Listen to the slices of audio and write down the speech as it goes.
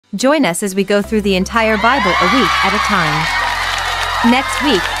Join us as we go through the entire Bible a week at a time. Next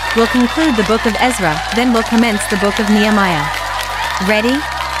week, we'll conclude the Book of Ezra, then we'll commence the Book of Nehemiah. Ready?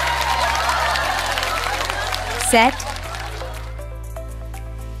 Set?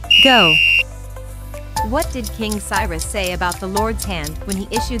 Go! What did King Cyrus say about the Lord's hand when he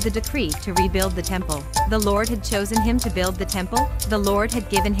issued the decree to rebuild the temple? The Lord had chosen him to build the temple. The Lord had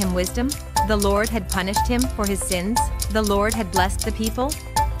given him wisdom. The Lord had punished him for his sins. The Lord had blessed the people.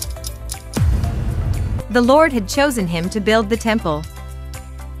 The Lord had chosen him to build the temple.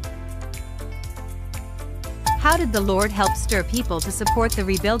 How did the Lord help stir people to support the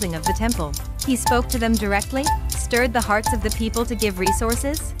rebuilding of the temple? He spoke to them directly, stirred the hearts of the people to give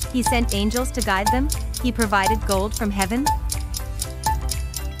resources. He sent angels to guide them. He provided gold from heaven.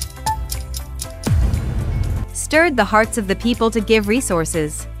 Stirred the hearts of the people to give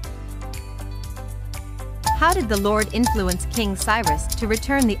resources. How did the Lord influence King Cyrus to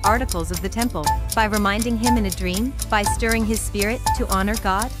return the articles of the temple? By reminding him in a dream, by stirring his spirit to honor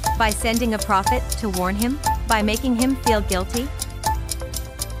God, by sending a prophet to warn him, by making him feel guilty.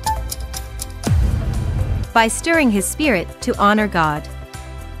 By stirring his spirit to honor God.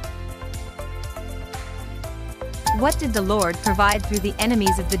 What did the Lord provide through the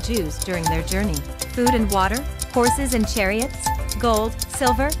enemies of the Jews during their journey? Food and water, horses and chariots, gold,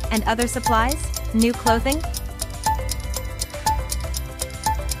 silver, and other supplies, new clothing.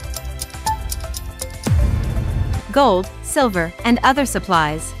 Gold, silver, and other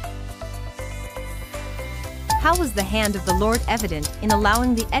supplies. How was the hand of the Lord evident in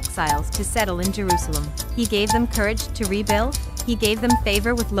allowing the exiles to settle in Jerusalem? He gave them courage to rebuild. He gave them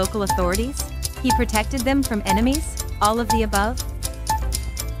favor with local authorities. He protected them from enemies. All of the above.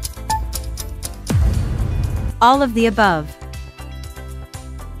 All of the above.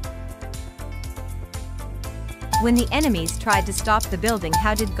 When the enemies tried to stop the building,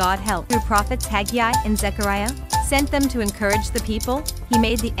 how did God help? Through prophets Haggai and Zechariah, sent them to encourage the people. He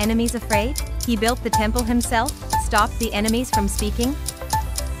made the enemies afraid. He built the temple himself, stopped the enemies from speaking.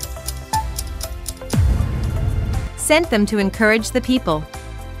 Sent them to encourage the people.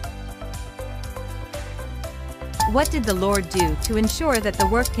 What did the Lord do to ensure that the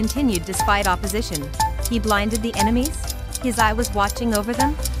work continued despite opposition? He blinded the enemies. His eye was watching over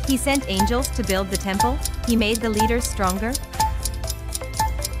them. He sent angels to build the temple. He made the leaders stronger.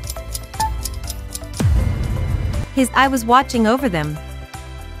 His eye was watching over them.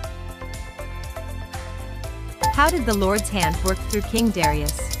 How did the Lord's hand work through King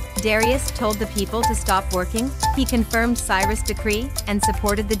Darius? Darius told the people to stop working. He confirmed Cyrus' decree and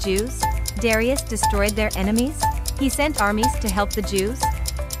supported the Jews. Darius destroyed their enemies. He sent armies to help the Jews.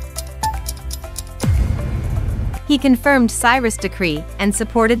 He confirmed Cyrus' decree and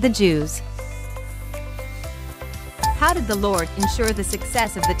supported the Jews. How did the Lord ensure the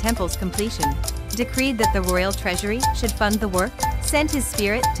success of the temple's completion? Decreed that the royal treasury should fund the work, sent his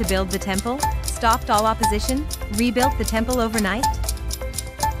spirit to build the temple, stopped all opposition, rebuilt the temple overnight.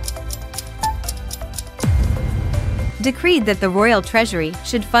 Decreed that the royal treasury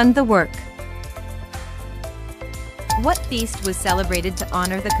should fund the work. What feast was celebrated to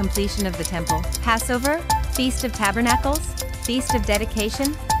honor the completion of the temple? Passover, Feast of Tabernacles, Feast of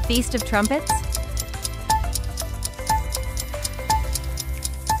Dedication, Feast of Trumpets.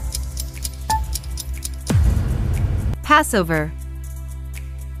 Passover.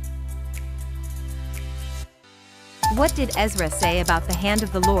 What did Ezra say about the hand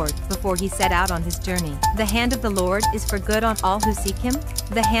of the Lord before he set out on his journey? The hand of the Lord is for good on all who seek him.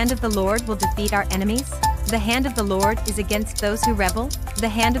 The hand of the Lord will defeat our enemies. The hand of the Lord is against those who rebel. The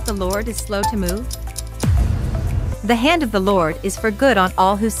hand of the Lord is slow to move. The hand of the Lord is for good on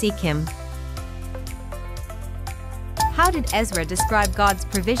all who seek him. How did Ezra describe God's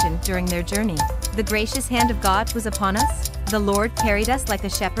provision during their journey? The gracious hand of God was upon us. The Lord carried us like a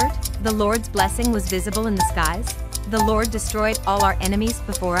shepherd. The Lord's blessing was visible in the skies. The Lord destroyed all our enemies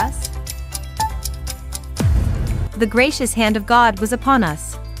before us. The gracious hand of God was upon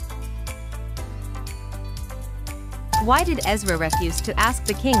us. Why did Ezra refuse to ask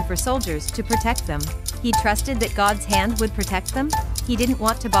the king for soldiers to protect them? He trusted that God's hand would protect them. He didn't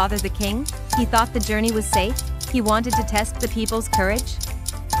want to bother the king. He thought the journey was safe. He wanted to test the people's courage.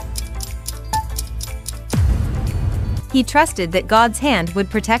 He trusted that God's hand would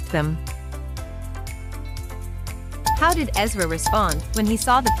protect them. How did Ezra respond when he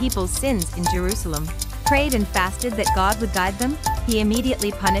saw the people's sins in Jerusalem? Prayed and fasted that God would guide them. He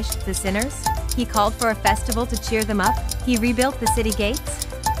immediately punished the sinners. He called for a festival to cheer them up. He rebuilt the city gates.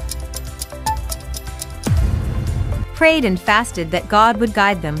 Prayed and fasted that God would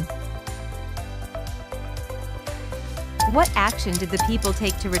guide them. What action did the people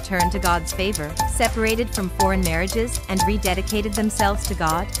take to return to God's favor? Separated from foreign marriages and rededicated themselves to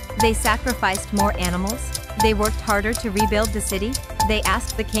God? They sacrificed more animals? They worked harder to rebuild the city? They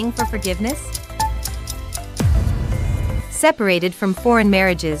asked the king for forgiveness? Separated from foreign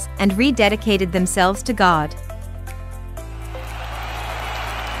marriages and rededicated themselves to God.